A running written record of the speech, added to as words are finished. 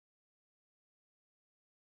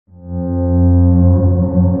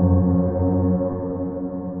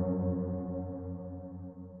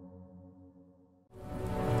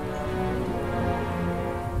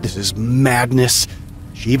This is madness.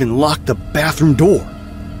 She even locked the bathroom door.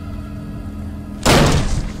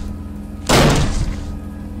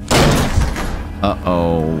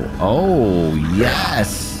 Uh-oh. Oh,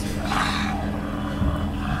 yes.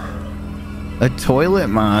 A toilet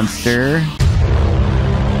monster.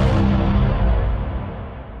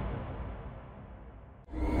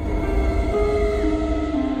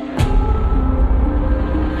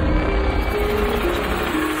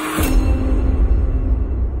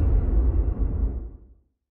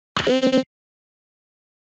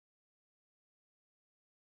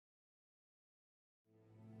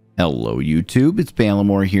 Hello YouTube, it's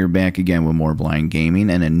Balamore here, back again with more Blind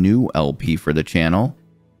Gaming and a new LP for the channel.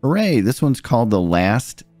 Hooray, this one's called The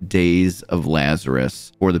Last Days of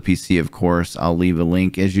Lazarus. For the PC, of course, I'll leave a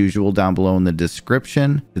link as usual down below in the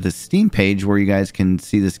description to the Steam page where you guys can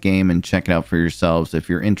see this game and check it out for yourselves if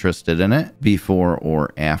you're interested in it before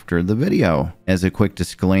or after the video. As a quick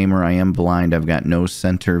disclaimer, I am blind, I've got no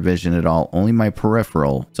center vision at all, only my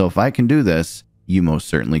peripheral. So if I can do this, you most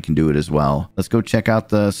certainly can do it as well. Let's go check out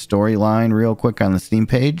the storyline real quick on the Steam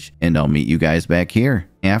page, and I'll meet you guys back here.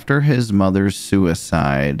 After his mother's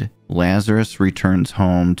suicide, Lazarus returns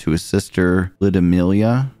home to his sister,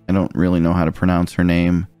 Lydimelia. I don't really know how to pronounce her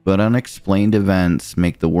name, but unexplained events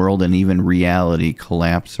make the world and even reality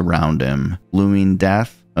collapse around him. Looming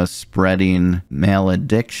death, a spreading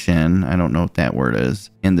malediction, I don't know what that word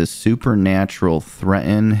is, and the supernatural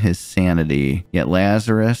threaten his sanity. Yet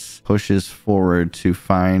Lazarus pushes forward to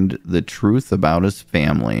find the truth about his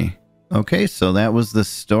family. Okay, so that was the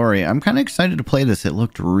story. I'm kind of excited to play this. It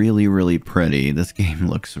looked really, really pretty. This game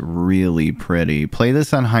looks really pretty. Play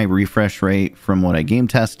this on high refresh rate from what I game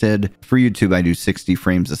tested. For YouTube, I do 60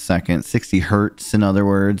 frames a second, 60 hertz, in other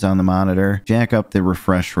words, on the monitor. Jack up the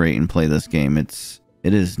refresh rate and play this game.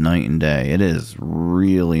 It is night and day. It is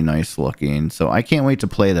really nice looking. So I can't wait to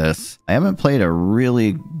play this. I haven't played a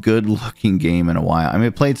really good looking game in a while. I mean, I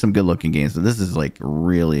played some good looking games, but this is like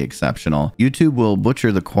really exceptional. YouTube will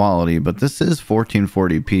butcher the quality, but this is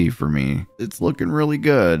 1440p for me. It's looking really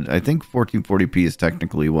good. I think 1440p is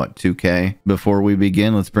technically what, 2K? Before we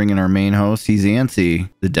begin, let's bring in our main host. He's Yancey,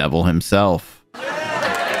 the devil himself.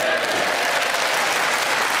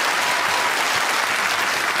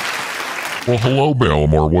 Well, hello,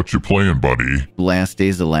 Balamore. What you playing, buddy? Last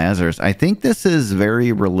Days of Lazarus. I think this is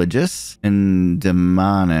very religious and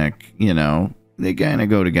demonic, you know. They kind of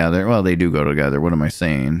go together. Well, they do go together. What am I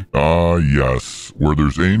saying? Yes. Where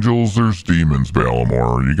there's angels, there's demons,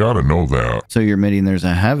 Balamore. You gotta know that. So you're admitting there's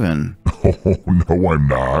a heaven? Oh, no, I'm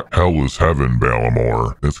not. Hell is heaven,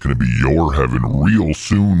 Balamore. That's gonna be your heaven real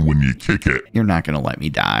soon when you kick it. You're not gonna let me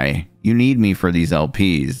die. You need me for these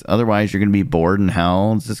LPs. Otherwise, you're gonna be bored in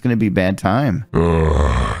hell. It's just gonna be a bad time.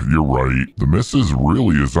 You're right. The missus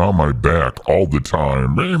really is on my back all the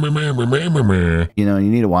time. You know, you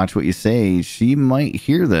need to watch what you say. She might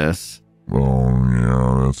hear this. Oh,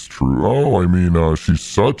 yeah, that's true. Oh, I mean, she's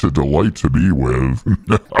such a delight to be with.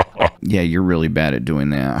 Yeah, you're really bad at doing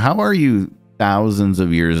that. How are you thousands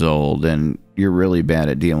of years old and you're really bad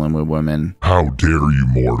at dealing with women? How dare you,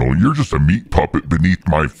 mortal? You're just a meat puppet beneath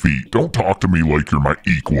my feet. Don't talk to me like you're my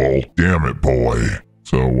equal. Damn it, boy.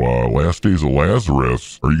 So, Last Days of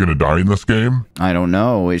Lazarus. Are you gonna die in this game? I don't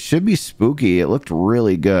know. It should be spooky. It looked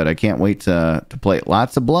really good. I can't wait to play it.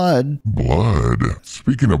 Lots of blood. Blood?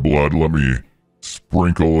 Speaking of blood, let me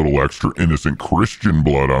sprinkle a little extra innocent Christian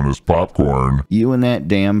blood on this popcorn. You and that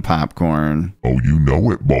damn popcorn. Oh, you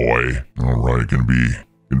know it, boy. All right, gonna be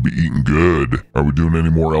eating good. Are we doing any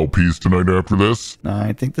more LPs tonight after this?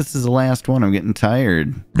 I think this is the last one. I'm getting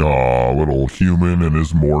tired. Aw, little human and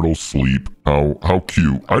his mortal sleep. How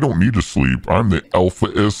cute. I don't need to sleep. I'm the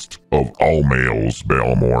alphaist of all males,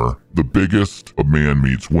 Balamore. The biggest of man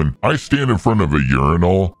meats. When I stand in front of a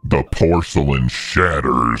urinal, the porcelain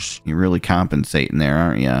shatters. You're really compensating there,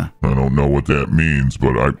 aren't you? I don't know what that means,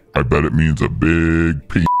 but I bet it means a big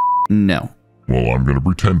p. No. Well, I'm going to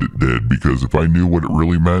pretend it did, because if I knew what it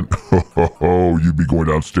really meant, you'd be going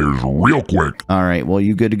downstairs real quick. All right, well,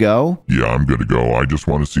 you good to go? Yeah, I'm good to go. I just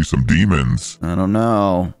want to see some demons. I don't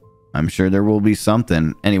know. I'm sure there will be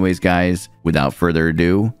something. Anyways, guys, without further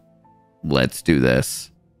ado, let's do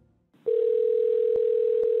this.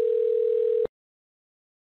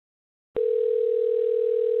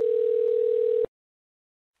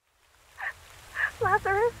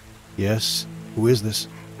 Lazarus? Yes? Who is this?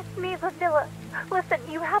 It's me, Ludmilla. Listen,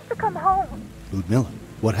 you have to come home. Ludmilla,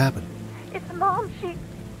 what happened? It's Mom. She's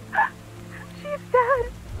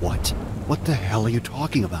dead. What? What the hell are you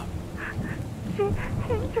talking about? She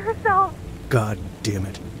hanged herself. God damn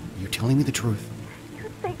it. Are you telling me the truth? You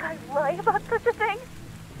think I'd lie about such a thing?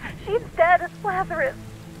 She's dead as Lazarus.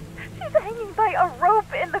 She's hanging by a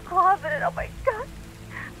rope in the closet, and oh my god.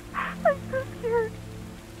 I'm so scared.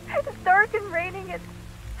 It's dark and raining, and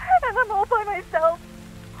I'm all by myself.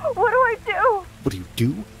 What do I do? What do you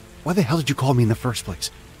do? Why the hell did you call me in the first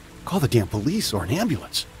place? Call the damn police or an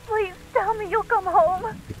ambulance. Please tell me you'll come home.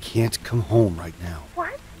 I can't come home right now.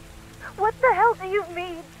 What? What the hell do you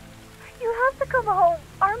mean? You have to come home.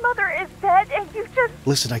 Our mother is dead and you just...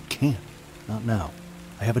 Listen, I can't. Not now.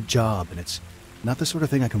 I have a job and it's not the sort of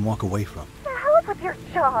thing I can walk away from. The hell with your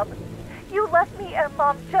job. You left me and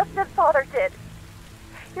Mom just as Father did.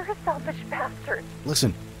 You're a selfish bastard.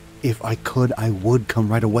 Listen, if I could, I would come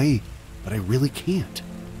right away, but I really can't.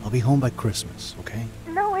 I'll be home by Christmas, okay?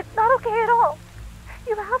 No, it's not okay at all.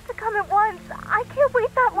 You have to come at once. I can't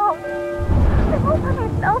wait that long. I'm all by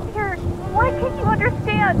myself here. Why can't you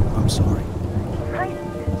understand? I'm sorry. Christ.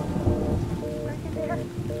 Are you there?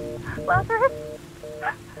 Lazarus?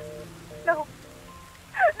 No.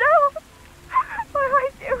 No! What do I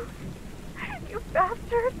do? You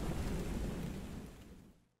bastard.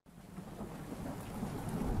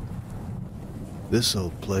 This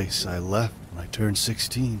old place I left when I turned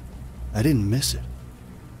 16. I didn't miss it.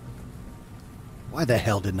 Why the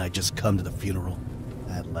hell didn't I just come to the funeral?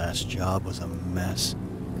 That last job was a mess,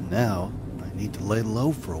 and now I need to lay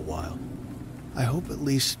low for a while. I hope at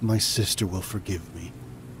least my sister will forgive me.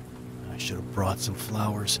 I should have brought some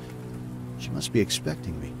flowers. She must be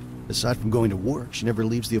expecting me. Aside from going to work, she never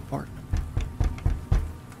leaves the apartment.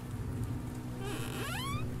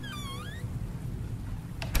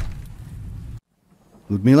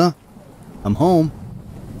 Ludmila? I'm home.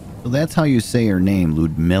 So that's how you say her name,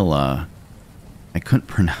 Ludmila. I couldn't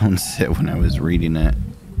pronounce it when I was reading it.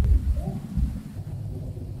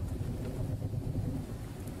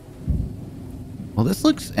 Well, this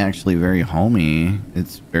looks actually very homey.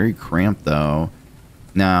 It's very cramped though.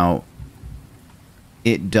 Now,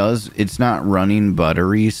 it's not running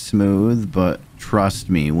buttery smooth, but trust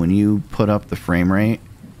me, when you put up the frame rate,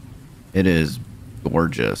 it is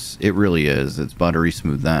gorgeous. It really is. It's buttery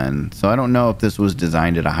smooth then. So I don't know if this was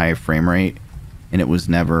designed at a high frame rate and it was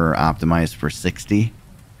never optimized for 60,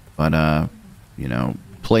 but you know,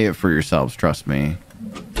 play it for yourselves, trust me.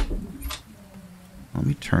 Let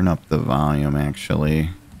me turn up the volume actually.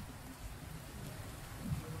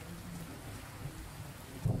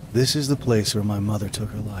 This is the place where my mother took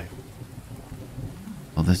her life.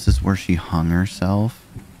 Oh, this is where she hung herself?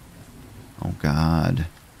 Oh god.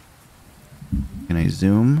 Can I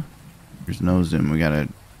zoom? There's no zoom. We got a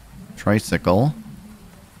tricycle.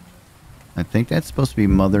 I think that's supposed to be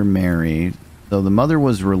Mother Mary. So the mother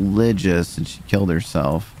was religious and she killed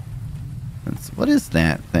herself. What is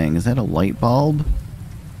that thing? Is that a light bulb?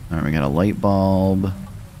 Alright, we got a light bulb.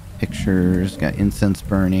 Pictures. Got incense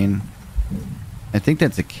burning. I think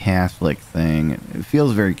that's a Catholic thing. It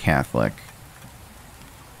feels very Catholic.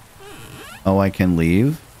 Oh, I can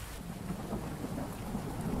leave?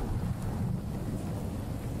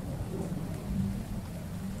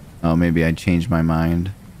 Oh, maybe I changed my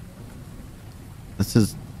mind.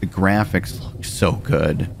 The graphics look so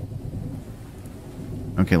good.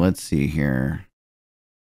 Okay, let's see here.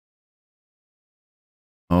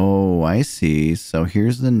 Oh, I see. So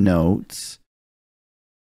here's the notes.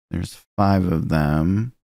 There's 5 of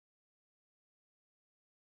them.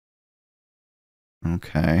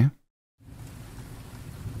 Okay.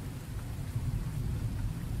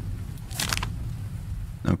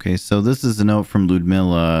 Okay, so this is a note from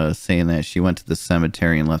Ludmila saying that she went to the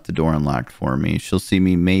cemetery and left the door unlocked for me. She'll see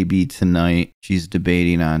me maybe tonight. She's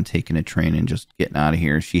debating on taking a train and just getting out of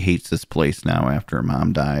here. She hates this place now after her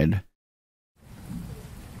mom died.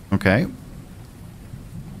 Okay.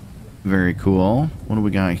 Very cool. What do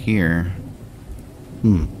we got here?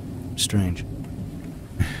 Strange.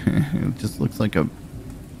 It just looks like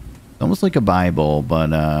almost like a Bible,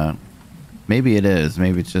 but maybe it is.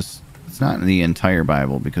 Maybe it's just... It's not in the entire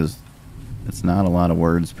Bible because it's not a lot of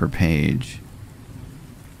words per page.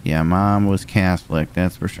 Yeah, Mom was Catholic,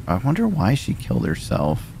 that's for sure. I wonder why she killed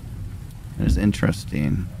herself. It is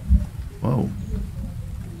interesting. Whoa.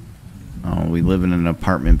 Oh, we live in an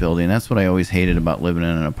apartment building. That's what I always hated about living in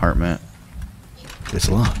an apartment. It's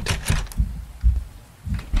locked.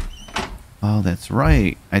 Oh, that's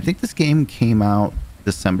right. I think this game came out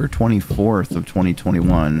December 24th of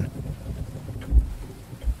 2021.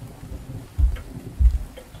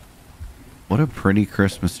 What a pretty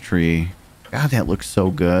Christmas tree. God, that looks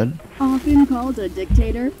so good. Often called a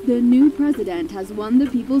dictator, the new president has won the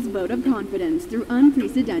people's vote of confidence through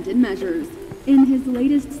unprecedented measures. In his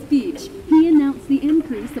latest speech, he announced the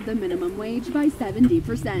increase of the minimum wage by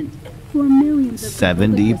 70%. For millions of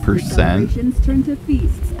people, the 70%? Christmas celebrations turn to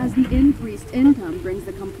feasts as the increased income brings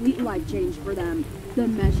a complete life change for them. The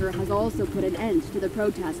measure has also put an end to the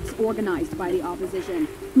protests organized by the opposition,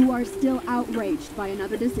 who are still outraged by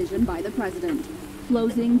another decision by the president,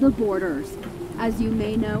 closing the borders. As you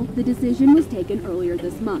may know, the decision was taken earlier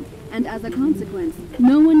this month, and as a consequence,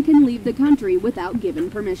 no one can leave the country without given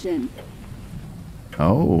permission.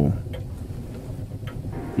 Oh.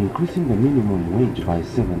 Increasing the minimum wage by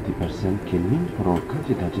 70% can mean for our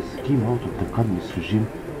country that just came out of the communist regime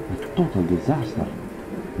a total disaster.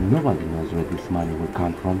 Nobody knows where this money will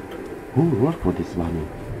come from. Who will work for this money?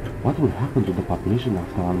 What will happen to the population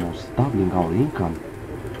after almost doubling our income?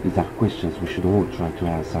 These are questions we should all try to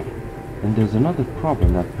answer. And there's another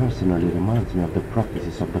problem that personally reminds me of the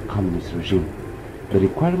practices of the communist regime. The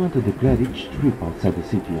requirement to declare each trip outside the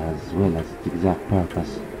city as well as its exact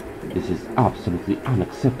purpose. This is absolutely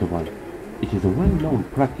unacceptable. It is a well-known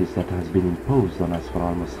practice that has been imposed on us for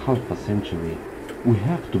almost half a century. We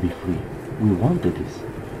have to be free. We wanted this.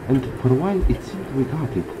 And for a while it seemed we got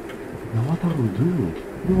it. Now what are we doing?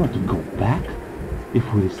 We want to go back?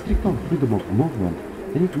 If we restrict our freedom of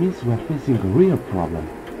movement, then it means we are facing a real problem.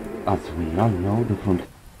 As we all know, the front...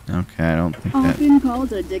 Okay, I don't think Often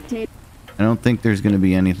called a dictator. I don't think there's going to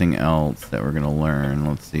be anything else that we're going to learn.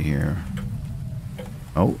 Let's see here.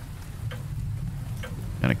 Oh.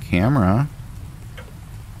 Got a camera.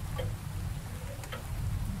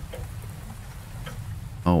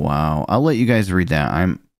 Oh wow. I'll let you guys read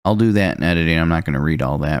that. I'll do that in editing. I'm not going to read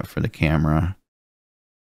all that for the camera.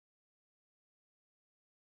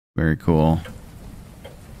 Very cool.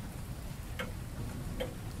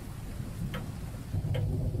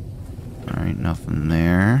 Alright, nothing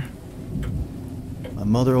there. My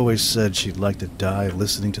mother always said she'd like to die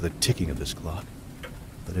listening to the ticking of this clock.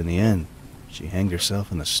 But in the end, she hanged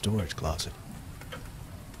herself in the storage closet.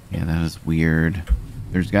 Yeah, that is weird.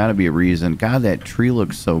 There's got to be a reason. God, that tree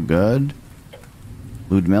looks so good.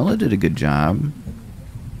 Ludmilla did a good job.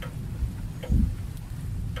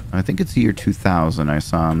 I think it's the year 2000 I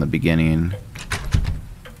saw in the beginning.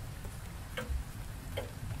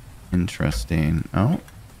 Interesting. Oh.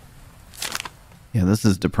 Yeah, this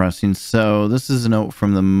is depressing. So this is a note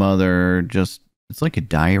from the mother. Just, it's like a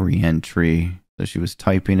diary entry. So she was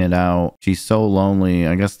typing it out. She's so lonely.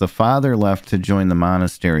 I guess the father left to join the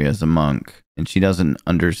monastery as a monk. And she doesn't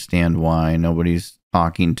understand why. Nobody's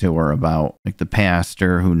talking to her about, like, the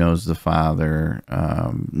pastor who knows the father.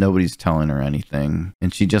 Nobody's telling her anything.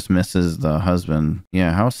 And she just misses the husband.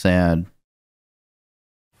 Yeah, how sad.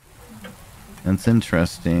 That's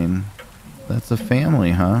interesting. That's a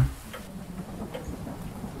family, huh?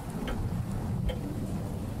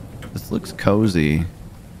 This looks cozy.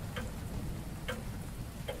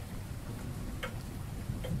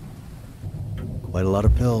 Quite a lot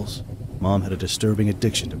of pills. Mom had a disturbing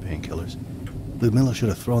addiction to painkillers. Ludmilla should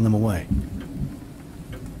have thrown them away.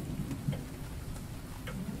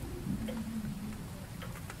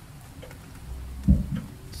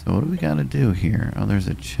 So what do we got to do here? Oh, there's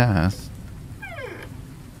a chest. I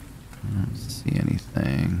don't see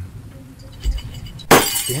anything.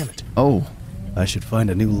 Damn it. Oh. I should find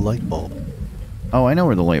a new light bulb. Oh, I know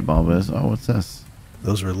where the light bulb is. Oh, what's this?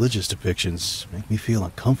 Those religious depictions make me feel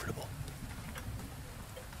uncomfortable.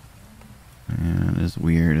 Yeah, it is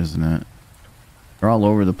weird, isn't it? They're all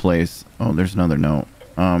over the place. Oh, there's another note.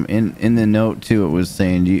 In the note too, it was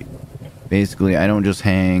saying, basically, I don't just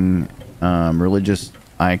hang religious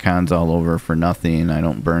icons all over for nothing. I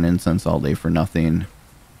don't burn incense all day for nothing.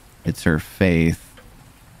 It's her faith.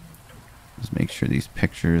 Just make sure these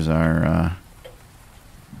pictures are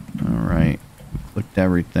all right. Clicked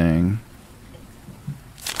everything.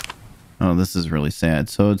 Oh, this is really sad.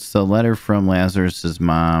 So it's a letter from Lazarus's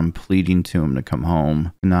mom pleading to him to come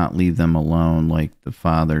home, not leave them alone like the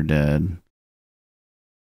father did.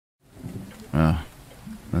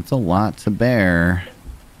 That's a lot to bear.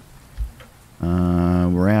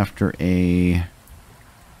 We're after I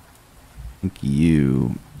think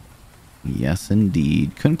you. Yes,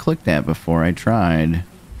 indeed. Couldn't click that before. I tried.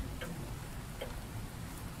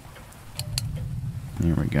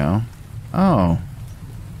 There we go. Oh.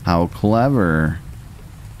 How clever.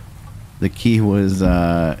 The key was,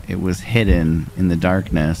 it was hidden in the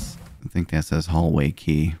darkness. I think that says hallway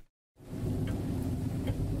key.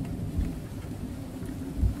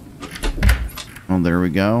 Oh, there we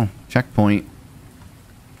go. Checkpoint.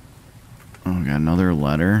 Oh, got another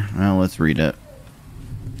letter. Well, let's read it.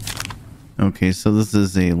 Okay, so this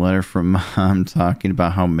is a letter from mom talking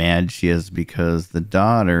about how mad she is because the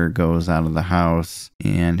daughter goes out of the house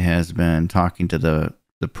and has been talking to the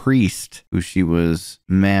the priest who she was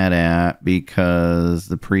mad at because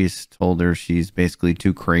the priest told her she's basically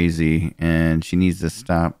too crazy and she needs to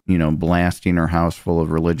stop, you know, blasting her house full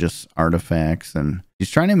of religious artifacts. And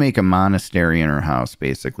she's trying to make a monastery in her house,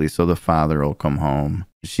 basically, so the father will come home.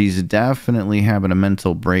 She's definitely having a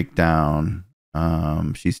mental breakdown.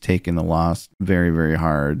 She's taking the loss very, very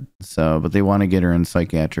hard. So, but they want to get her in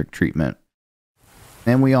psychiatric treatment.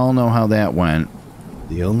 And we all know how that went.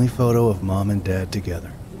 The only photo of Mom and Dad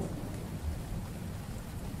together.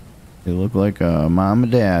 They look like a mom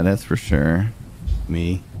and dad, that's for sure.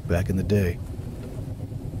 Me, back in the day.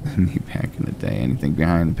 Me back in the day. Anything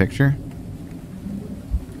behind the picture?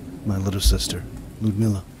 My little sister,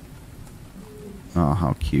 Ludmilla. Oh,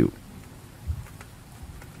 how cute.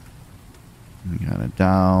 We got a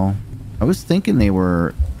doll. I was thinking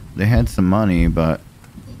they had some money, but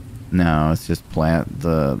no, it's just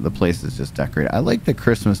the place is just decorated. I like the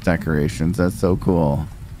Christmas decorations. That's so cool.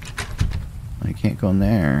 I can't go in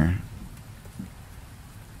there.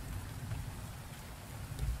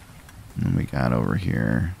 And we got over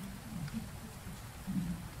here.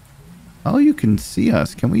 Oh, you can see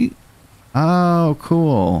us. Can we? Oh,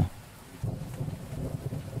 cool.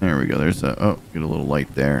 There we go. There's a, oh, get a little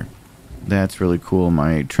light there. That's really cool.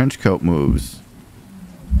 My trench coat moves.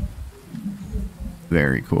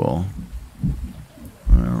 Very cool.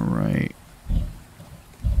 Alright.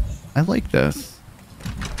 I like this.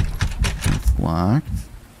 It's locked.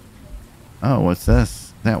 Oh, what's this?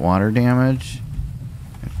 Is that water damage?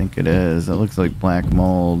 I think it is. It looks like black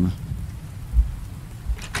mold.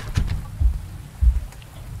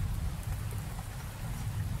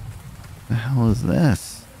 The hell is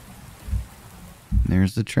this?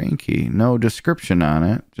 There's the train key. No description on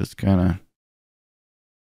it. Just kind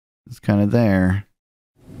of there.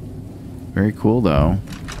 Very cool though.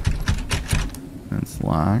 That's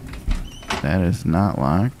locked. That is not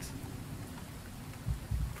locked.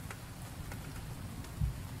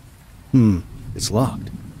 It's locked,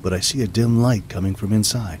 but I see a dim light coming from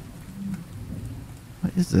inside.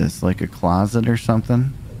 What is this? Like a closet or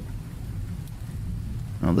something?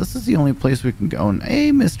 Oh, this is the only place we can go. And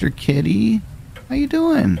hey, Mr. Kitty. How you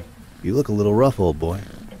doing? You look a little rough, old boy.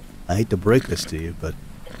 I hate to break this to you, but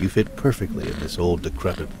you fit perfectly in this old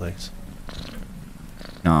decrepit place.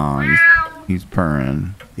 Oh, he's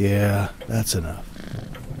purring. Yeah, that's enough.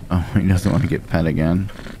 Oh, he doesn't want to get pet again.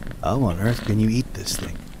 How on earth can you eat this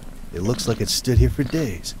thing? It looks like it's stood here for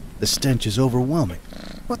days. The stench is overwhelming.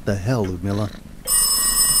 What the hell, Ludmilla?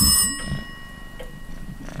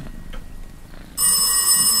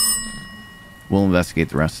 We'll investigate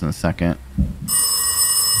the rest in a second.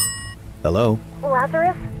 Hello?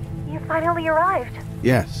 Lazarus, you finally arrived.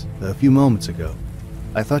 Yes, a few moments ago.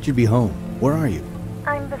 I thought you'd be home. Where are you?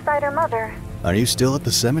 I'm beside her mother. Are you still at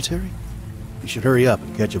the cemetery? You should hurry up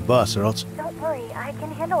and catch a bus or else... Don't worry, I can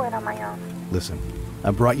handle it on my own. Listen,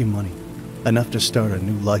 I brought you money. Enough to start a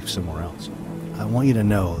new life somewhere else. I want you to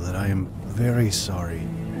know that I am very sorry.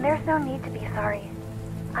 There's no need to be sorry.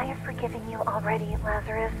 I have forgiven you already,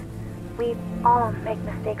 Lazarus. We all make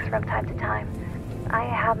mistakes from time to time. I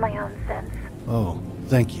have my own sins. Oh,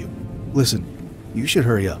 thank you. Listen, you should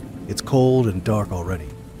hurry up. It's cold and dark already.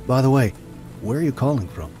 By the way, where are you calling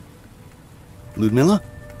from? Ludmilla?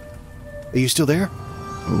 Are you still there?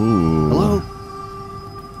 Ooh. Hello?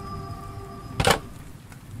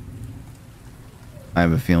 I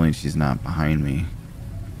have a feeling she's not behind me.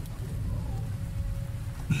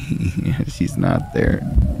 Yeah, she's not there.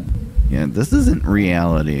 Yeah, this isn't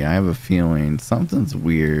reality. I have a feeling something's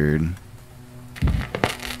weird.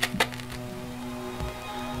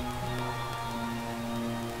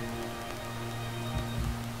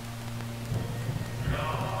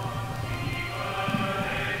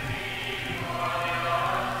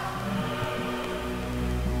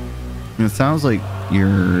 It sounds like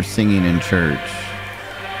you're singing in church.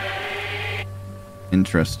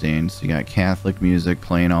 Interesting. So you got Catholic music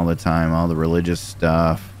playing all the time, all the religious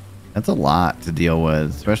stuff. That's a lot to deal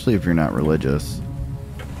with, especially if you're not religious.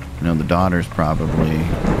 You know, the daughter's probably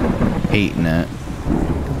hating it.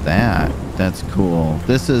 Look at that. That's cool.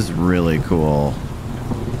 This is really cool.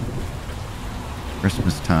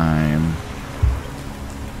 Christmas time.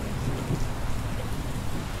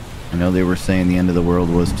 I know they were saying the end of the world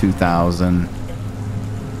was 2000.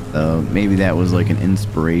 So maybe that was like an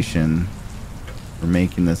inspiration for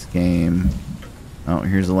making this game. Oh,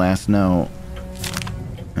 here's the last note.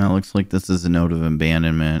 Now it looks like this is a note of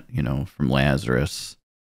abandonment, you know, from Lazarus.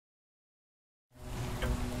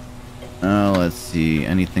 Oh, let's see.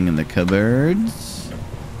 Anything in the cupboards?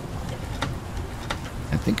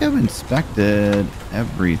 I think I've inspected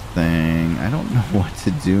everything. I don't know what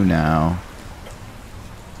to do now.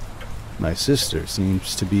 My sister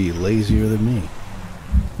seems to be lazier than me.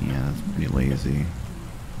 Yeah, that's pretty lazy.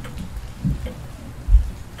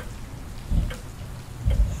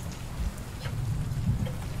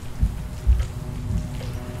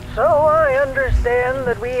 So I understand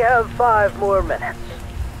that we have 5 more minutes.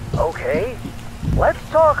 Okay, let's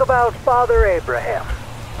talk about Father Abraham.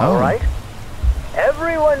 Oh. All right?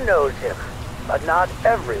 Everyone knows him, but not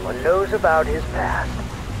everyone knows about his past.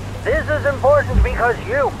 This is important because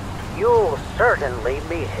you'll certainly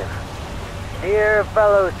meet him. Dear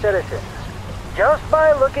fellow citizens, just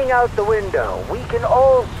by looking out the window, we can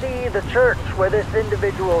all see the church where this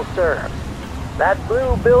individual serves. That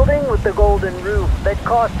blue building with the golden roof that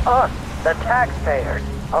cost us, the taxpayers,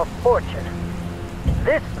 a fortune.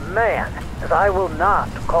 This man, as I will not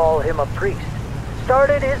call him a priest,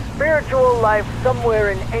 started his spiritual life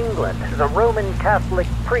somewhere in England as a Roman Catholic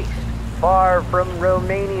priest, far from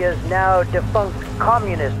Romania's now defunct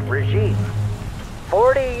communist regime.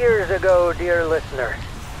 40 years ago, dear listeners,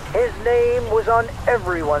 his name was on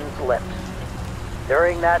everyone's lips.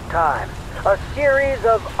 During that time, a series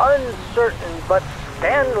of uncertain but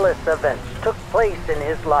scandalous events took place in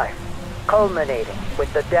his life, culminating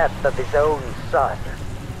with the death of his own son.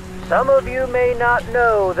 Some of you may not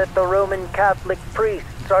know that the Roman Catholic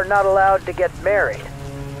priests are not allowed to get married,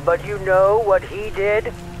 but you know what he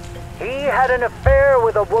did? He had an affair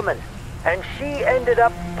with a woman, and she ended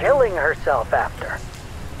up killing herself after.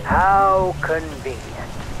 How convenient.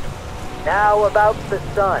 Now about the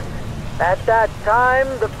son. At that time,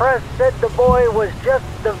 the press said the boy was just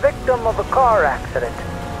the victim of a car accident.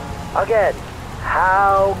 Again,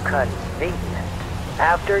 how convenient.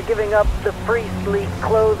 After giving up the priestly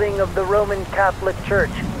clothing of the Roman Catholic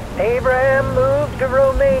Church, Abraham moved to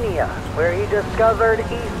Romania, where he discovered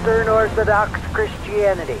Eastern Orthodox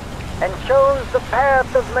Christianity and chose the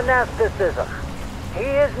path of monasticism. He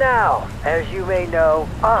is now, as you may know,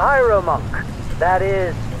 a hieromonk. That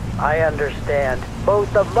is, I understand,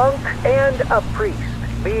 both a monk and a priest,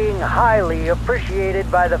 being highly appreciated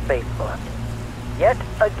by the faithful. Yet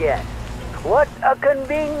again, what a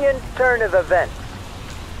convenient turn of events.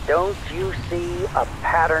 Don't you see a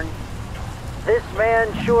pattern? This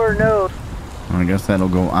man sure knows. I guess that'll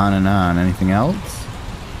go on and on. Anything else?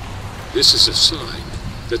 This is a sign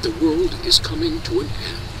that the world is coming to an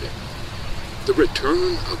end. The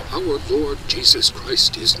return of our Lord Jesus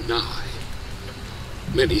Christ is nigh.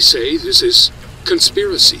 Many say this is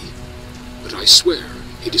conspiracy, but I swear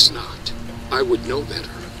it is not. I would know better.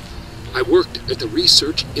 I worked at the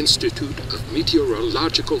Research Institute of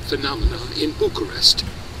Meteorological Phenomena in Bucharest,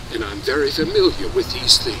 and I'm very familiar with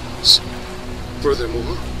these things.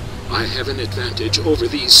 Furthermore, I have an advantage over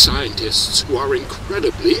these scientists who are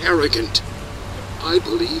incredibly arrogant. I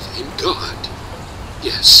believe in God.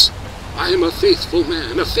 Yes, I am a faithful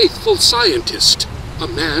man, a faithful scientist, a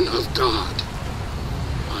man of God.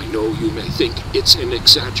 I know you may think it's an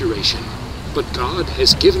exaggeration, but God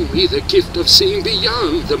has given me the gift of seeing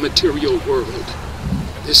beyond the material world.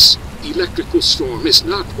 This electrical storm is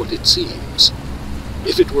not what it seems.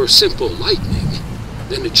 If it were simple lightning,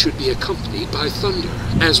 then it should be accompanied by thunder,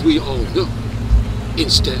 as we all know.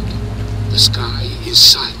 Instead, the sky is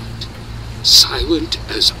silent, silent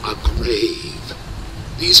as a grave.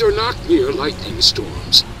 These are not mere lightning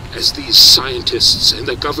storms, as these scientists and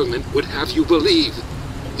the government would have you believe.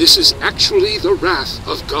 This is actually the wrath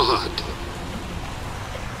of God.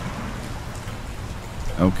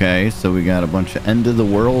 Okay, so we got a bunch of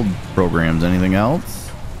end-of-the-world programs. Anything else?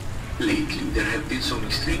 Lately, there have been some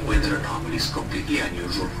extreme weather anomalies completely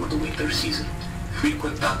unusual for the winter season.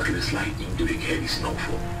 Frequent thunderous lightning during heavy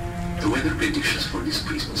snowfall. The weather predictions for this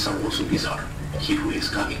Christmas are also bizarre. Heat waves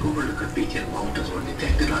coming over the Carpathian Mountains were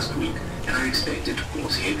detected last week and are expected to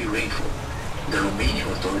cause heavy rainfall. The Romanian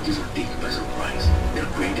authorities are taken by surprise. Their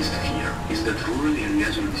greatest fear is that rural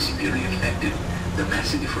areas will be severely affected. The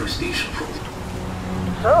massive deforestation from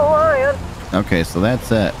Okay, so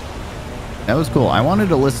that's it. That was cool. I wanted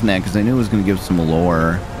to listen to that because I knew it was going to give some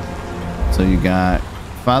lore. So you got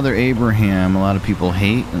Father Abraham. A lot of people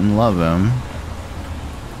hate and love him.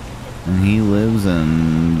 And he lives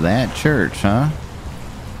in that church, huh?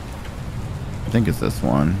 I think it's this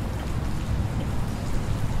one.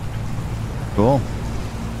 Cool.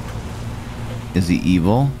 Is he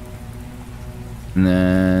evil? And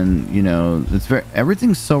then, you know,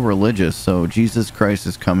 everything's so religious, so Jesus Christ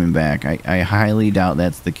is coming back. I highly doubt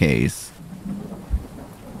that's the case.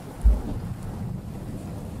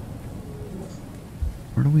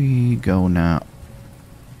 Where do we go now?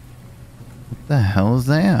 What the hell is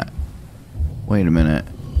that? Wait a minute.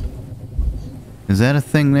 Is that a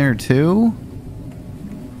thing there too?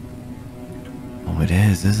 Oh, Oh, it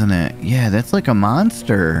is, isn't it? Yeah, that's like a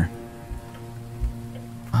monster.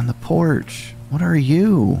 On the porch. What are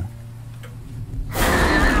you?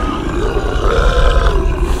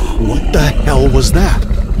 What the hell was that?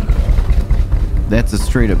 That's a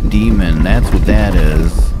straight up demon. That's what that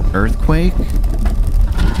is. Earthquake?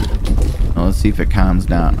 Well, let's see if it calms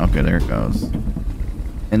down. Okay, there it goes.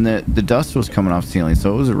 And the dust was coming off the ceiling,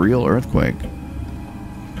 so it was a real earthquake.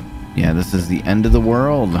 Yeah, this is the end of the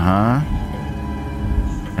world, huh?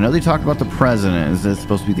 I know they talk about the president. Is this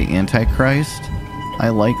supposed to be the Antichrist? I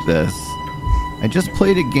like this. I just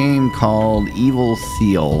played a game called Evil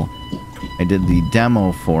Seal. I did the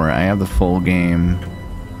demo for it. I have the full game.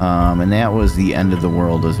 And that was the end of the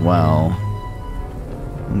world as well.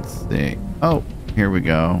 Let's see. Oh, here we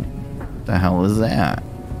go. What the hell is that?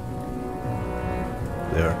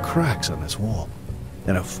 There are cracks on this wall,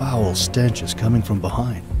 and a foul stench is coming from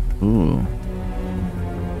behind. Ooh.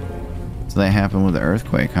 So that happened with the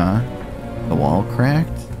earthquake, huh? The wall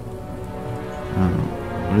cracked? Oh,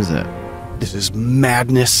 what is it? This is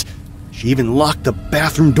madness. She even locked the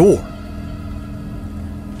bathroom door.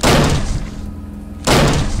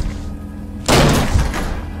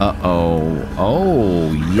 Uh-oh.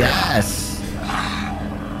 Oh, yes.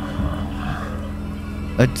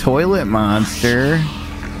 A toilet monster.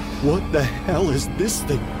 What the hell is this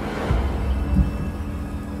thing?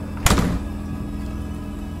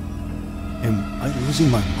 Am I losing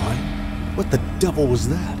my mind? What the devil was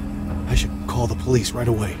that? I should call the police right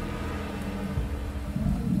away.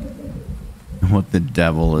 What the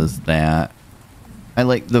devil is that? I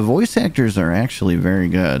like the voice actors are actually very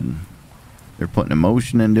good. They're putting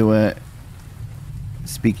emotion into it,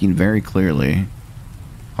 speaking very clearly.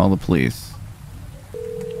 Call the police.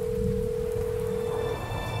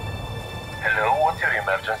 Hello, what's your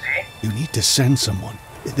emergency? You need to send someone.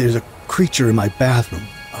 There's a creature in my bathroom.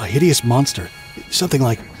 A hideous monster. Something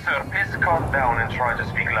like... Sir, please calm down and try to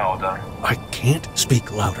speak louder. I can't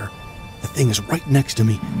speak louder. The thing is right next to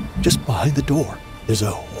me, just behind the door. There's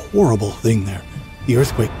a horrible thing there. The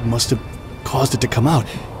earthquake must have caused it to come out.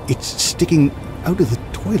 It's sticking out of the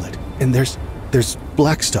toilet, and there's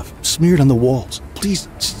black stuff smeared on the walls. Please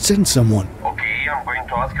send someone. Okay, I'm going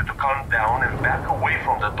to ask you to calm down and back away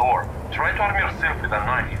from the door. Try to arm yourself with a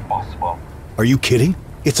knife if possible. Are you kidding?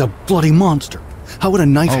 It's a bloody monster. How would a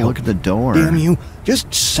knife help? Look at the door. Damn you.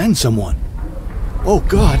 Just send someone. Oh,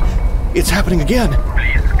 God. It's happening again.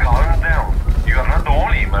 Please calm down. You are not the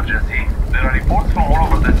only emergency. There are reports from all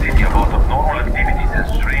over the city about abnormal activities and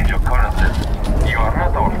strange occurrences. You are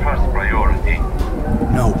not our first priority.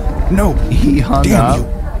 No. He hung Damn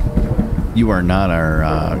up. You are not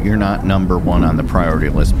our, you're not number one on the priority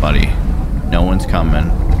list, buddy. No one's coming.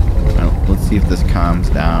 Well, let's see if this calms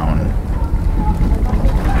down.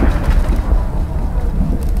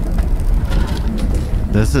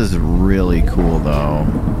 This is really cool, though.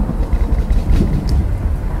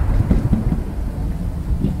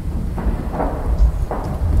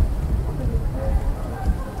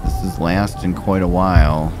 This is lasting quite a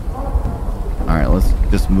while. Alright, let's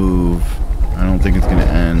just move. I don't think it's going to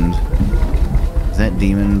end. Is that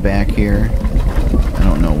demon back here? I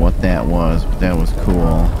don't know what that was, but that was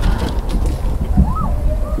cool.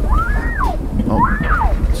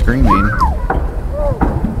 Oh, screaming.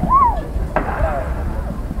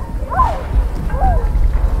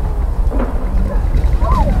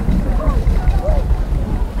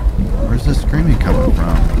 Where's the screaming coming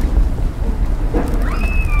from?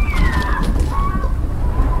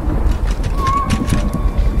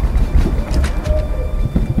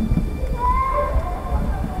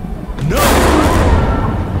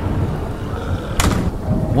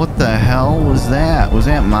 What the hell was that? Was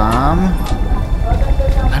that Mom?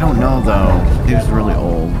 I don't know though. He was really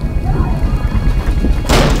old.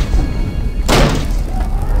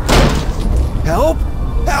 Help!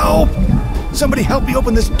 Help! Somebody help me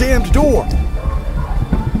open this damned door!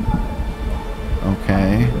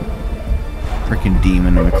 Okay. Freaking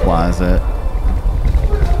demon in the closet.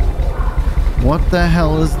 What the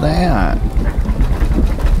hell is that?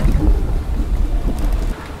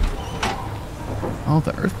 Oh,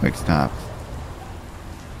 the earthquake stopped.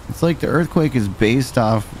 It's like the earthquake is based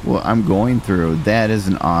off what I'm going through. That is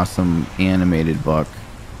an awesome animated book.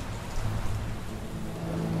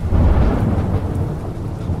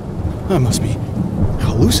 I must be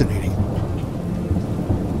hallucinating.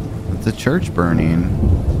 It's a church burning.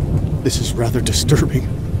 This is rather disturbing.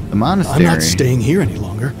 The monastery. I'm not staying here any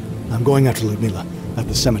longer. I'm going after Ludmila at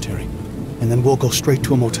the cemetery. And then we'll go straight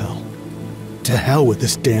to a motel. To hell with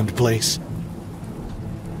this damned place.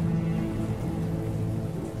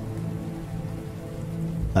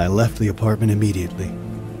 I left the apartment immediately.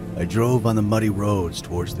 I I drove on the muddy roads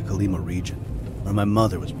towards the Kalima region, where my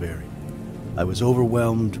mother was buried. I was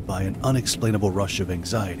overwhelmed by an unexplainable rush of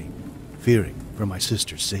anxiety, fearing for my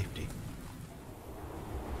sister's safety.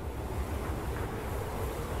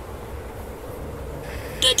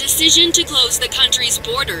 The decision to close the country's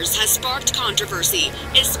borders has sparked controversy,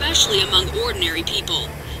 especially among ordinary people.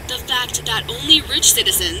 The fact that only rich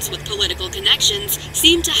citizens with political connections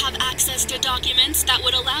seem to have access to documents that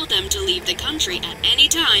would allow them to leave the country at any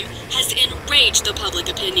time has enraged the public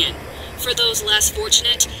opinion. For those less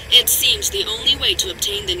fortunate, it seems the only way to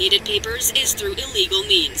obtain the needed papers is through illegal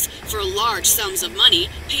means, for large sums of money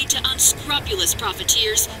paid to unscrupulous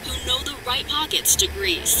profiteers who know the right pockets to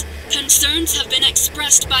grease. Concerns have been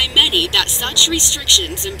expressed by many that such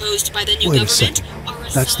restrictions imposed by the new government are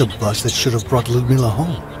a That's the bus that should have brought Ludmila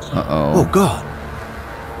home. Uh-oh. Oh, God.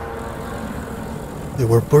 There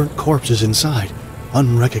were burnt corpses inside,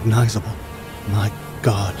 unrecognizable. My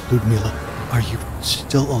God, Ludmila, are you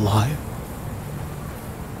still alive?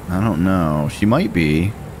 I don't know. She might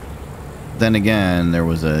be. Then again, there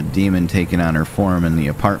was a demon taking on her form in the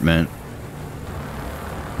apartment.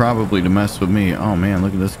 Probably to mess with me. Oh man,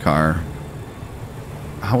 look at this car.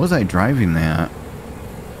 How was I driving that?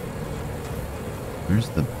 There's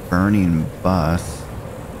the burning bus.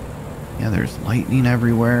 Yeah, there's lightning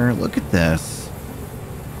everywhere. Look at this.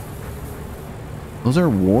 Those are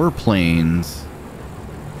warplanes.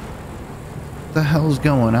 What the hell's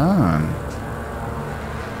going on?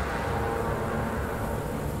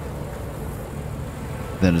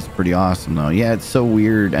 That is pretty awesome though. Yeah, it's so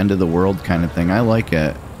weird, end of the world kind of thing. I like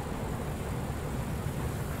it.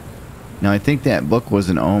 Now I think that book was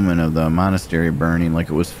an omen of the monastery burning, like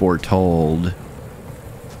it was foretold.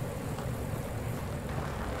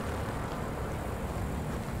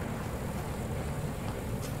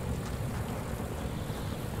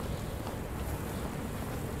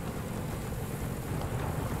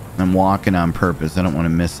 I'm walking on purpose. I don't want to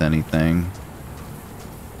miss anything.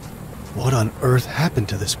 What on earth happened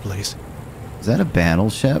to this place? Is that a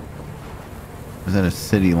battleship? Or is that a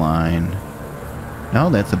city line? No,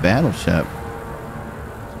 that's a battleship.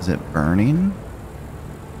 Is it burning?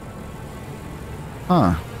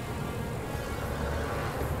 Huh.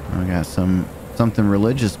 I got something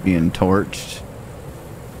religious being torched.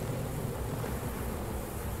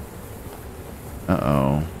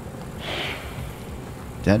 Uh-oh.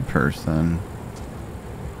 Dead person.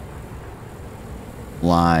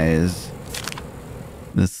 Lies.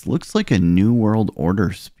 This looks like a New World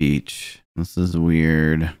Order speech. This is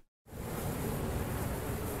weird.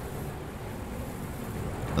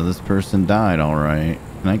 So this person died, alright.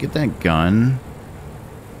 Can I get that gun?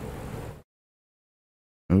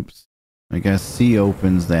 Oops. I guess C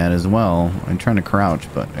opens that as well. I'm trying to crouch,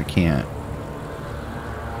 but I can't.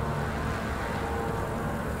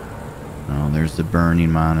 Oh, there's the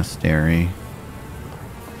burning monastery.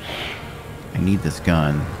 I need this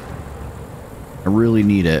gun. I really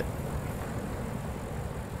need it.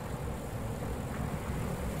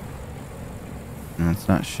 No, it's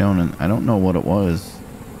not shown in... I don't know what it was.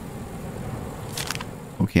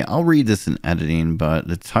 Okay, I'll read this in editing, but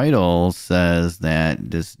the title says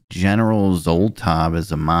that this General Zoltab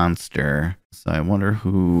is a monster. So I wonder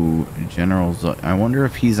who General Zoltab... I wonder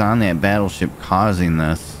if he's on that battleship causing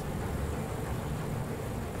this.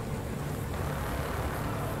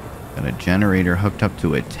 Got a generator hooked up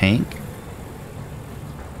to a tank?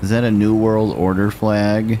 Is that a New World Order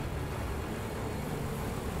flag?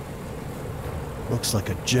 Looks like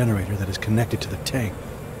a generator that is connected to the tank.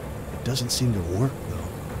 It doesn't seem to work, though.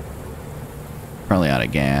 Probably out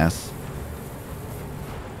of gas.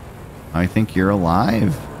 I think you're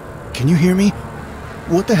alive. Can you hear me?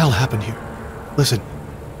 What the hell happened here? Listen,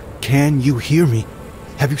 can you hear me?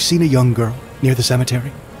 Have you seen a young girl near the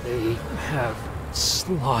cemetery? They have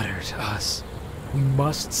slaughtered us. We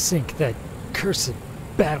must sink that cursed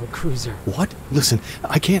battle cruiser. What? Listen,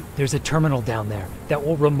 I can't... There's a terminal down there that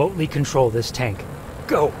will remotely control this tank.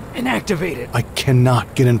 Go and activate it. I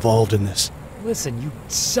cannot get involved in this. Listen, you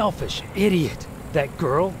selfish idiot. That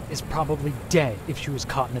girl is probably dead if she was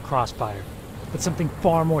caught in the crossfire. But something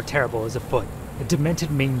far more terrible is afoot. A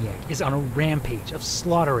demented maniac is on a rampage of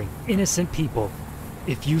slaughtering innocent people.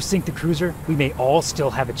 If you sink the cruiser, we may all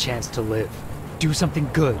still have a chance to live. Do something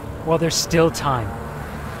good while there's still time.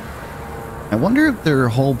 I wonder if their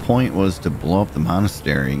whole point was to blow up the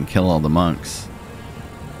monastery and kill all the monks.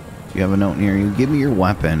 Do you have a note near you? Give me your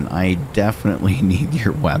weapon. I definitely need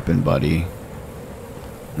your weapon, buddy.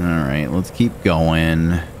 Alright, let's keep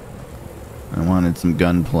going. I wanted some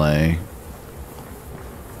gunplay.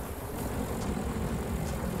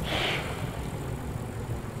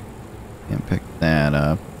 Can't pick that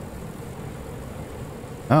up.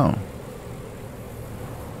 Oh.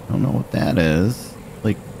 I don't know what that is.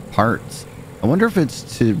 Like parts. I wonder if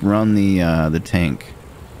it's to run the tank.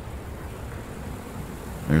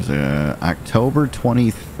 There's a October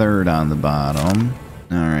 23rd on the bottom.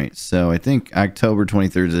 All right, so I think October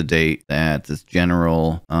 23rd is the date that this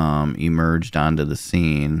general emerged onto the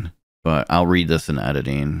scene. But I'll read this in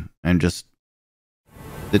editing. And just,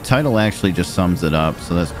 the title actually just sums it up,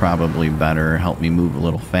 so that's probably better. Help me move a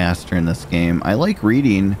little faster in this game. I like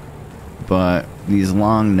reading, but these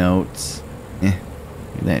long notes,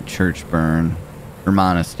 that church burn, or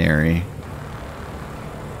monastery.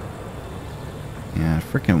 Yeah,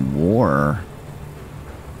 freaking war.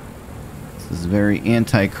 This is very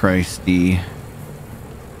anti-Christy.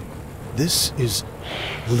 This is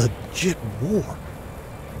legit war.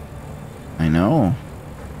 I know.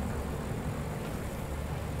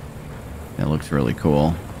 That looks really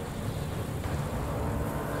cool.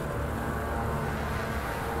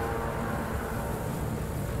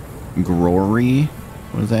 Glory?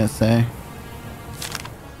 What does that say?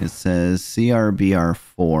 It says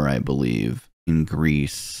CRBR4, I believe, in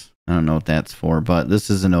Greece. I don't know what that's for, but this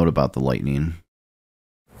is a note about the lightning,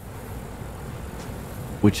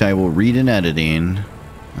 which I will read in editing.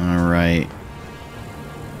 All right.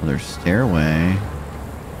 Well, there's stairway.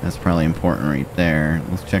 That's probably important right there.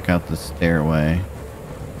 Let's check out the stairway.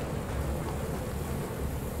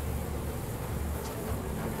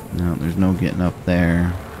 No, there's no getting up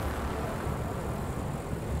there.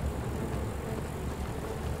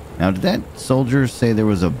 Now, did that soldier say there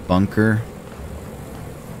was a bunker?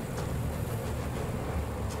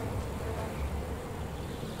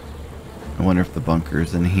 I wonder if the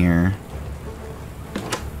bunker's in here.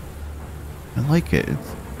 I like it.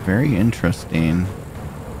 It's very interesting.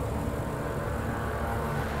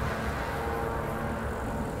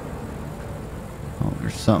 Oh,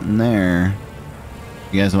 there's something there.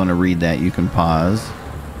 If you guys want to read that, you can pause.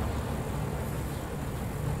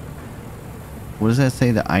 What does that say?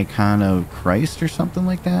 The icon of Christ or something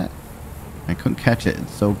like that? I couldn't catch it.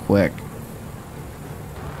 It's so quick.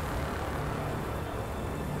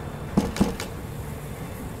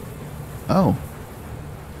 Oh.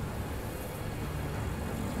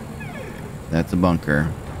 That's a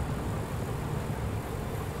bunker.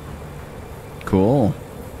 Cool.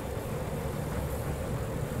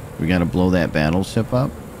 We gotta blow that battleship up?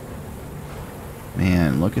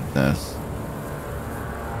 Man, look at this.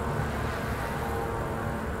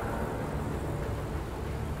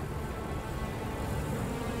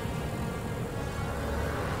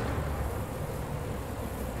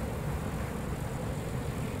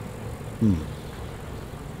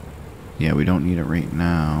 Yeah, we don't need it right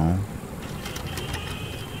now.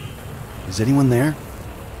 Is anyone there?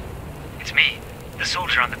 It's me, the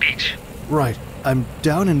soldier on the beach. Right. I'm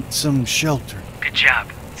down in some shelter. Good job.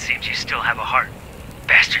 Seems you still have a heart.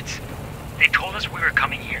 Bastards. They told us we were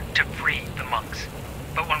coming here to free the monks.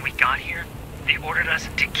 But when we got here, they ordered us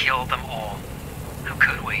to kill them all. How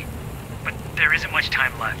could we? But there isn't much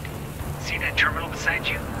time left. See that terminal beside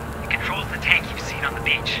you? It controls the tank you've seen on the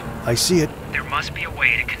beach. I see it. There must be a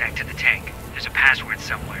way to connect to the tank. There's a password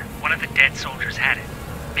somewhere. One of the dead soldiers had it.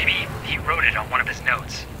 Maybe he wrote it on one of his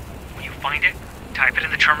notes. When you find it, type it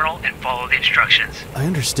in the terminal and follow the instructions. I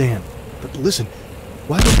understand. But listen,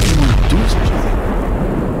 why would anyone do such a thing?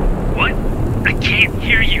 What? I can't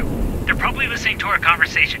hear you. They're probably listening to our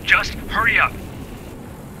conversation. Just hurry up.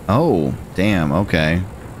 Oh, damn. Okay.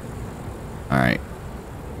 Alright.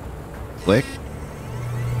 Click.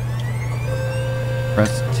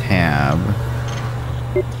 Press tab.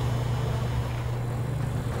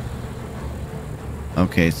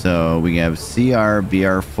 Okay, so we have CR,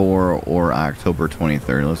 BR4, or October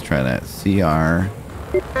 23rd. Let's try that. CR.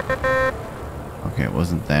 Okay, it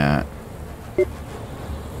wasn't that.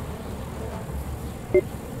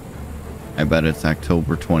 I bet it's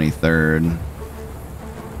October 23rd.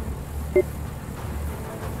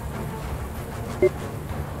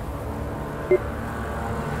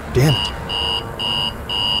 Damn it.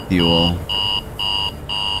 Fuel.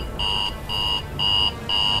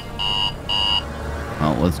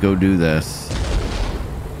 Well, let's go do this.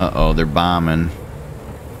 Uh-oh, they're bombing.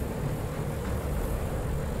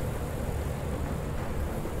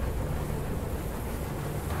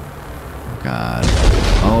 God.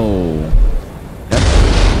 Oh.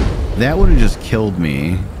 That would have just killed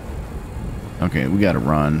me. Okay, we gotta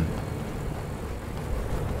run.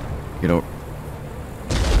 Get over.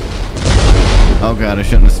 Oh god, I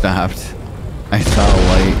shouldn't have stopped. I saw a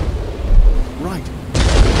light. Right.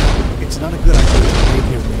 It's not a good idea to wait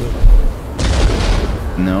here for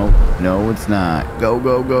you. No, no, it's not. Go,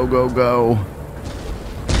 go, go, go, go.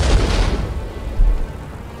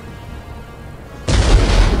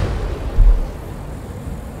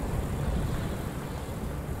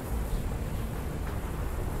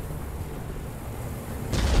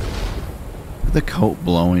 at the coat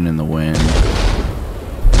blowing in the wind.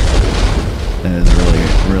 That is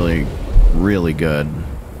really, really, really good.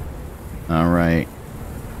 Alright.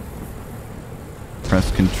 Press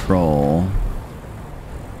control.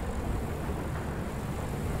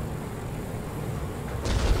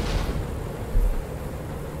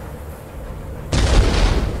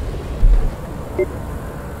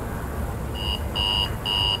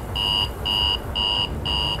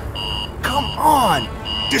 Come on!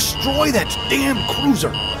 Destroy that damn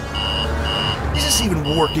cruiser! Is this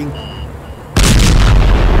even working?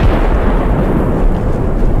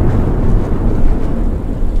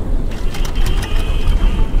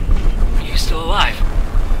 Are you still alive?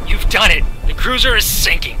 You've done it! The cruiser is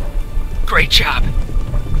sinking! Great job!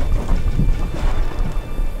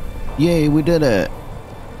 Yay, we did it!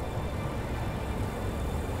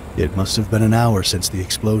 It must have been an hour since the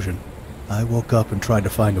explosion. I woke up and tried to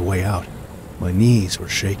find a way out. My knees were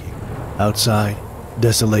shaking. Outside,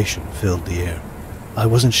 desolation filled the air. I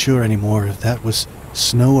wasn't sure anymore if that was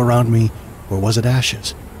snow around me or was it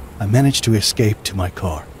ashes. I managed to escape to my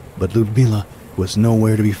car, but Ludmila was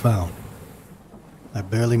nowhere to be found. I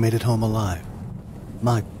barely made it home alive.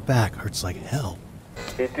 My back hurts like hell.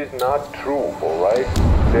 It is not true, alright?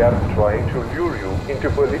 They are trying to lure you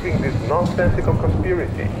into believing this nonsensical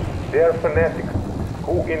conspiracy. They are fanatics.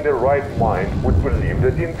 Who in their right mind would believe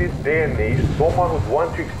that in this day and age someone would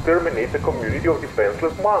want to exterminate a community of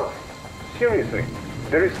defenseless monks? Seriously,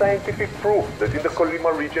 there is scientific proof that in the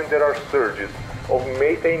Colima region there are surges of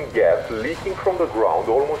methane gas leaking from the ground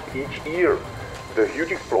almost each year. The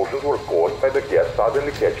huge explosions were caused by the gas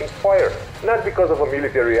suddenly catching fire, not because of a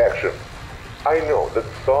military action. I know that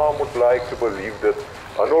some would like to believe that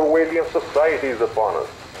an Orwellian society is upon us,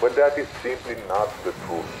 but that is simply not the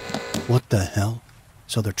truth. What the hell?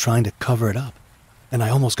 So they're trying to cover it up. And I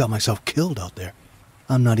almost got myself killed out there.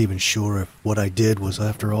 I'm not even sure if what I did was,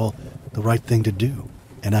 after all, the right thing to do.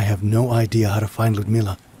 And I have no idea how to find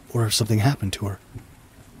Ludmila, or if something happened to her.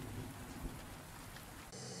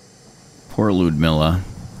 Poor Ludmila.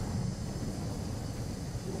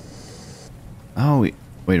 Oh, wait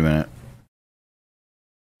a minute.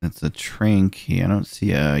 That's a train key. I don't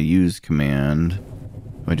see a use command.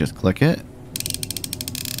 Do I just click it?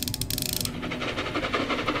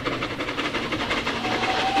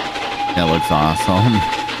 That looks awesome.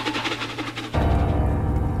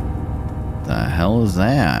 The hell is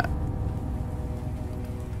that?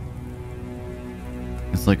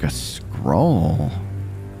 It's like a scroll.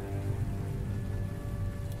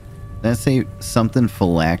 Did that say something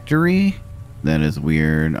phylactery? That is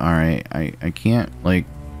weird. Alright, I can't, like,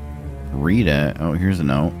 read it. Oh, here's a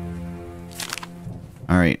note.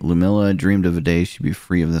 Alright, Ludmila dreamed of a day she'd be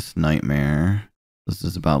free of this nightmare. This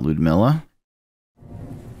is about Ludmila.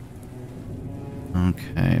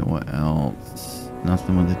 Okay, what else?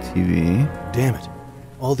 Nothing with the TV. Damn it.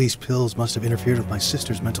 All these pills must have interfered with my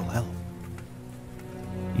sister's mental health.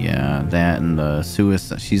 Yeah, that and the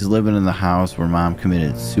suicide. She's living in the house where mom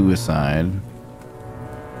committed suicide.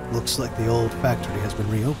 Looks like the old factory has been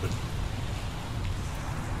reopened.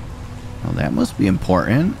 Well, that must be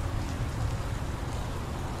important.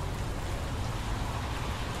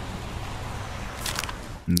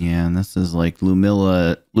 Yeah, and this is like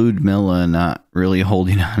Ludmila not really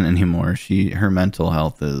holding on anymore. Her mental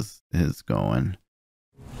health is going.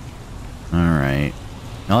 All right.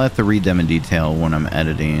 I'll have to read them in detail when I'm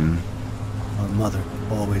editing. Our mother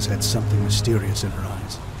always had something mysterious in her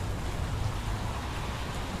eyes.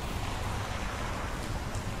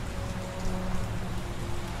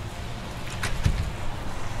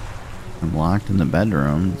 I'm locked in the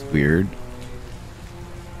bedroom. It's weird.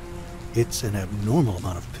 It's an abnormal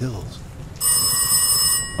amount of pills.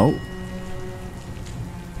 Oh.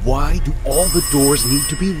 Why do all the doors need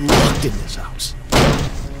to be locked in this house?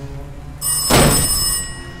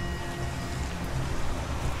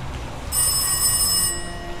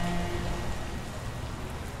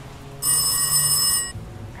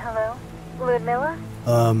 Hello? Ludmila?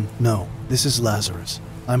 No. This is Lazarus.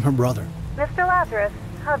 I'm her brother. Mr. Lazarus?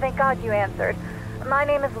 Oh, thank God you answered. My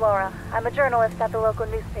name is Laura. I'm a journalist at the local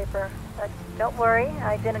newspaper. But don't worry,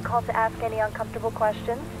 I didn't call to ask any uncomfortable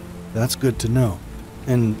questions. That's good to know.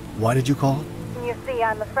 And why did you call? You see,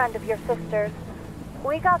 I'm a friend of your sister's.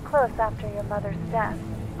 We got close after your mother's death,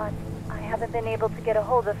 but I haven't been able to get a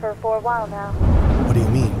hold of her for a while now. What do you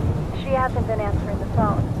mean? She hasn't been answering the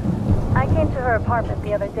phone. I came to her apartment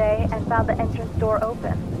the other day and found the entrance door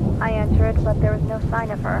open. I entered, but there was no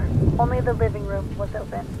sign of her. Only the living room was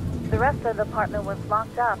open. The rest of the apartment was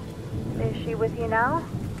locked up. Is she with you now?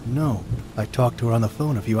 No. I talked to her on the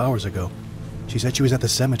phone a few hours ago. She said she was at the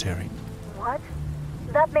cemetery. What?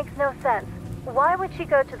 That makes no sense. Why would she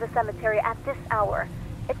go to the cemetery at this hour?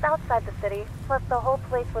 It's outside the city, plus the whole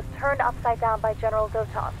place was turned upside down by General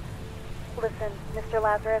Gothic. Listen, Mr.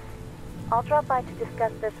 Lazarus, I'll drop by to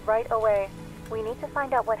discuss this right away. We need to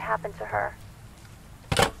find out what happened to her.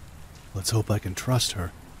 Let's hope I can trust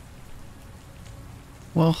her.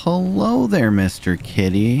 Well, hello there, Mr.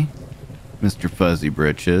 Kitty. Mr. Fuzzy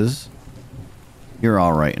Britches. You're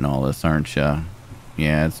alright in all this, aren't ya?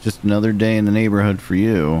 Yeah, it's just another day in the neighborhood for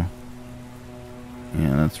you.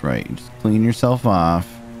 Yeah, that's right. You just clean yourself off.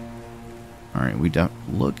 Alright, we don't...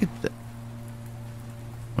 Look at the...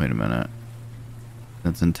 Wait a minute.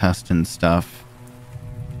 That's intestine stuff.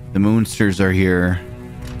 The moonsters are here.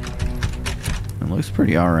 It looks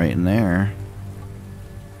pretty alright in there.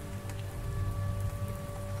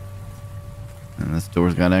 And this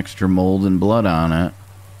door's got extra mold and blood on it.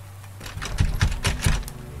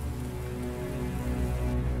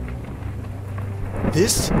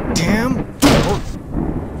 This damn door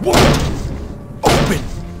won't open!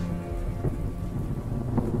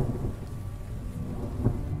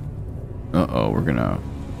 Uh-oh, we're gonna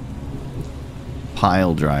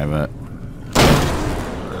pile drive it.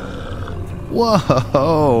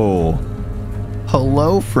 Whoa!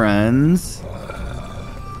 Hello, friends.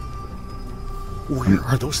 Where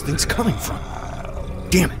are those things coming from?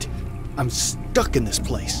 Damn it! I'm stuck in this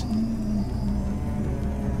place.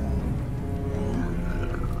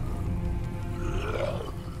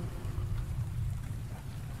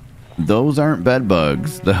 Those aren't bed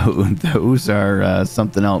bugs. Those are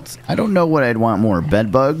something else. I don't know what I'd want more.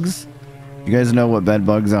 Bed bugs? You guys know what bed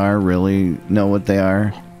bugs are? Really know what they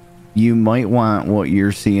are? You might want what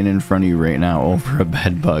you're seeing in front of you right now over a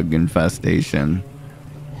bed bug infestation.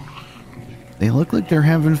 They look like they're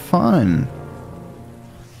having fun.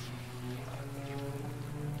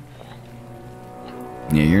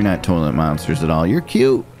 Yeah, you're not toilet monsters at all. You're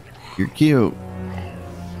cute. You're cute.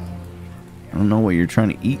 I don't know what you're trying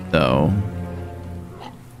to eat, though.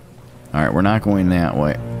 Alright, we're not going that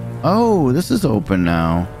way. Oh, this is open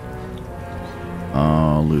now.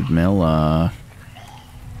 Oh, Ludmilla.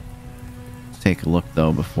 Let's take a look,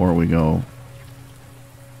 though, before we go.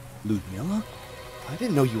 Ludmilla? I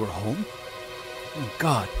didn't know you were home. Oh,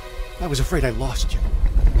 God. I was afraid I lost you.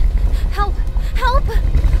 Help! Help!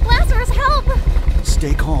 Lazarus, help!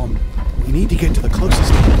 Stay calm. We need to get to the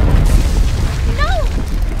closest. No!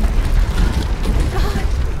 God!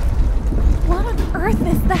 What on earth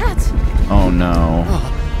is that? Oh, no.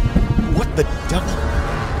 What the devil?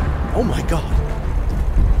 Oh, my God.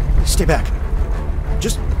 Stay back.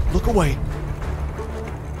 Just look away.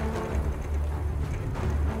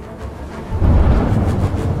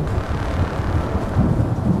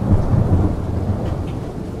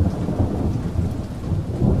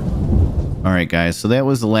 Alright guys, so that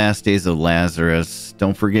was the last days of Lazarus.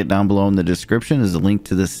 Don't forget, down below in the description is a link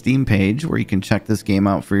to the Steam page where you can check this game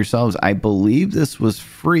out for yourselves. I believe this was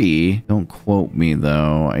free. Don't quote me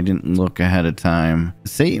though. I didn't look ahead of time.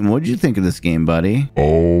 Satan, what'd you think of this game, buddy?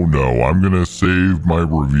 Oh no, I'm gonna save my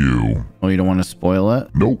review. Oh, you don't want to spoil it?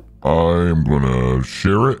 Nope. I'm gonna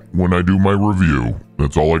share it when I do my review.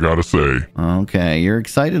 That's all I gotta say. Okay, you're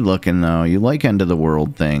excited looking though. You like end of the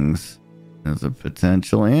world things. As a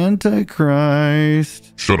potential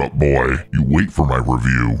antichrist. Shut up, boy. You wait for my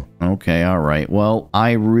review. Okay, alright. Well,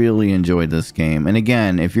 I really enjoyed this game. And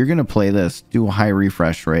again, if you're going to play this, do a high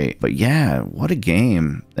refresh rate. But yeah, what a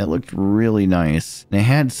game. That looked really nice. And it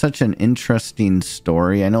had such an interesting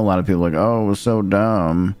story. I know a lot of people are like, oh, it was so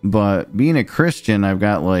dumb. But being a Christian, I've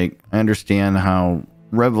got like, I understand how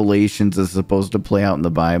Revelations is supposed to play out in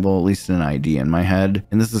the Bible, at least an idea in my head.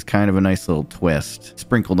 And this is kind of a nice little twist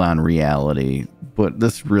sprinkled on reality. But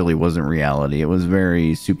this really wasn't reality. It was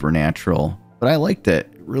very supernatural. But I liked it.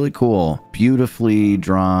 Really cool. Beautifully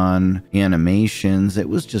drawn animations. It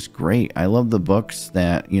was just great. I love the books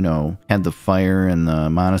that, you know, had the fire and the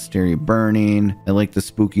monastery burning. I like the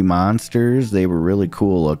spooky monsters. They were really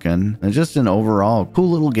cool looking. And just an overall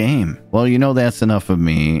cool little game. Well, you know, that's enough of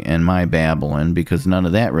me and my babbling because none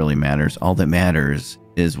of that really matters. All that matters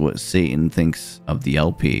is what Satan thinks of the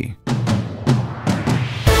LP.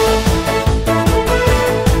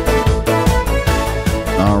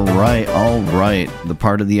 All right. The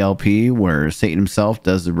part of the LP where Satan himself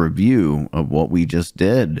does a review of what we just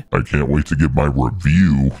did. I can't wait to give my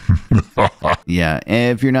review. Yeah,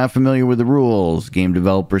 and if you're not familiar with the rules, game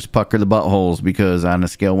developers pucker the buttholes because on a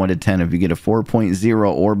scale 1 to 10, if you get a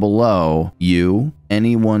 4.0 or below, you,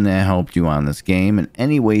 anyone that helped you on this game in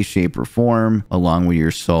any way, shape, or form, along with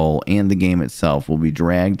your soul and the game itself, will be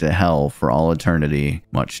dragged to hell for all eternity,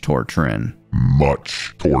 much torturing.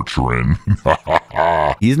 much torturing.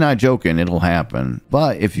 He's not joking. It'll happen.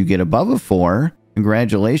 But if you get above a 4,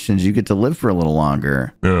 congratulations, you get to live for a little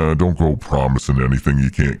longer. Yeah, don't go promising anything you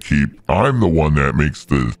can't keep. I'm the one that makes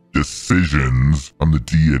the decisions. I'm the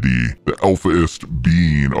deity, the alphaist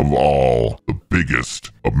being of all, the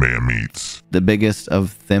biggest of man meats. The biggest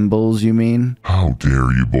of thimbles, you mean? How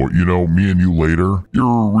dare you, boy. You know, me and you later,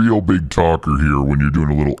 you're a real big talker here when you're doing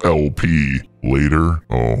a little LP. Later,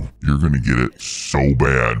 oh, you're gonna get it so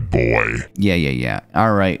bad, boy. Yeah.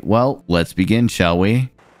 All right, well, let's begin, shall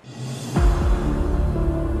we?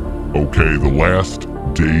 Okay, the last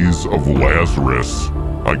Days of Lazarus.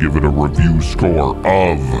 I give it a review score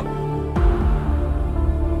of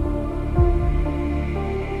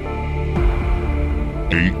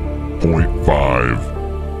 8.5.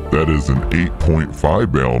 That is an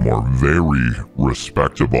 8.5, Ballamore. Very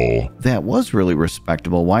respectable. That was really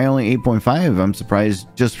respectable. Why only 8.5? I'm surprised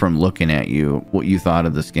just from looking at you, what you thought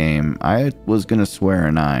of this game. I was going to swear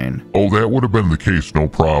a 9. Oh, that would have been the case, no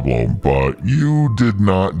problem. But you did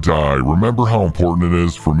not die. Remember how important it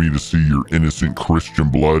is for me to see your innocent Christian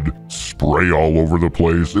blood spray all over the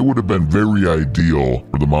place? It would have been very ideal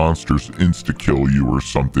for the monsters to insta-kill you or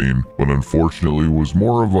something. But unfortunately, it was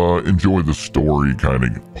more of a enjoy the story kind of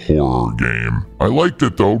horror game. I liked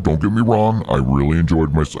it though, don't get me wrong. I really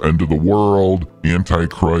enjoyed my End of the World,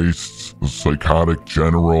 Antichrists, the Psychotic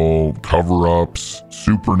General, cover-ups,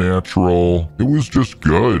 Supernatural. It was just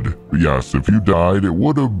good. But yes, if you died, it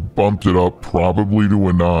would have bumped it up probably to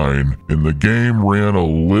a 9. And the game ran a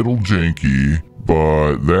little janky,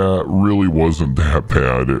 but that really wasn't that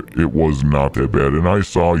bad. It was not that bad. And I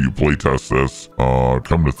saw you playtest this,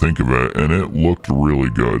 come to think of it, and it looked really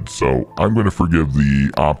good. So I'm going to forgive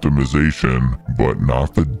the optimization, but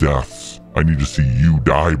not the deaths. I need to see you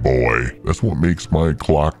die, boy. That's what makes my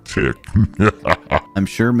clock tick. I'm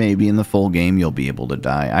sure maybe in the full game you'll be able to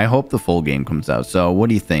die. I hope the full game comes out. So what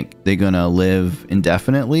do you think? They gonna live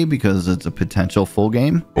indefinitely because it's a potential full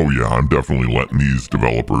game? Oh yeah, I'm definitely letting these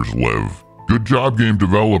developers live. Good job, game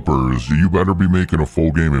developers. You better be making a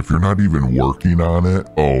full game. If you're not even working on it,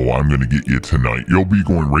 oh, I'm going to get you tonight. You'll be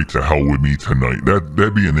going right to hell with me tonight.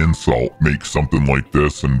 That'd be an insult. Make something like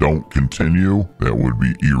this and don't continue. That would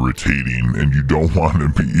be irritating, and you don't want to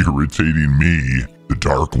be irritating me, the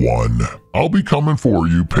Dark One. I'll be coming for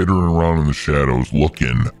you, pittering around in the shadows,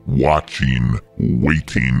 looking, watching,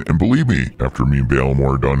 waiting. And believe me, after me and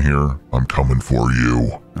Ballamore are done here, I'm coming for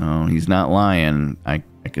you. Oh, he's not lying. I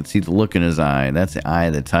could see the look in his eye. That's the eye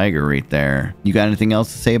of the tiger right there. You got anything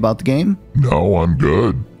else to say about the game? No, I'm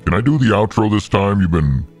good. Can I do the outro this time? You've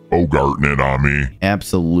been bogarting it on me.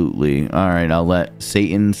 Absolutely. All right, I'll let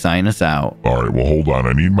Satan sign us out. All right, well, hold on.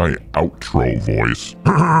 I need my outro voice.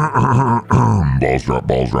 Balls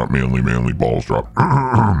drop, manly, manly, balls drop.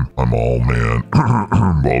 I'm all man.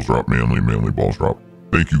 Balls drop, manly, manly, balls drop.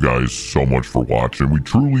 Thank you guys so much for watching. We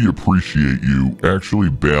truly appreciate you. Actually,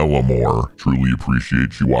 Ballamore truly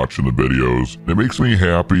appreciates you watching the videos. It makes me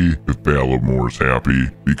happy if Ballamore's happy,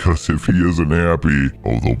 because if he isn't happy,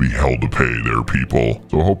 oh, there'll be hell to pay there, people.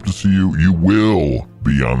 So I hope to see you. You will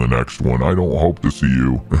be on the next one. I don't hope to see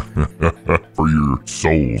you for your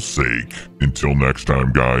soul's sake. Until next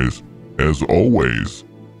time, guys, as always,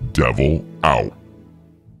 devil out.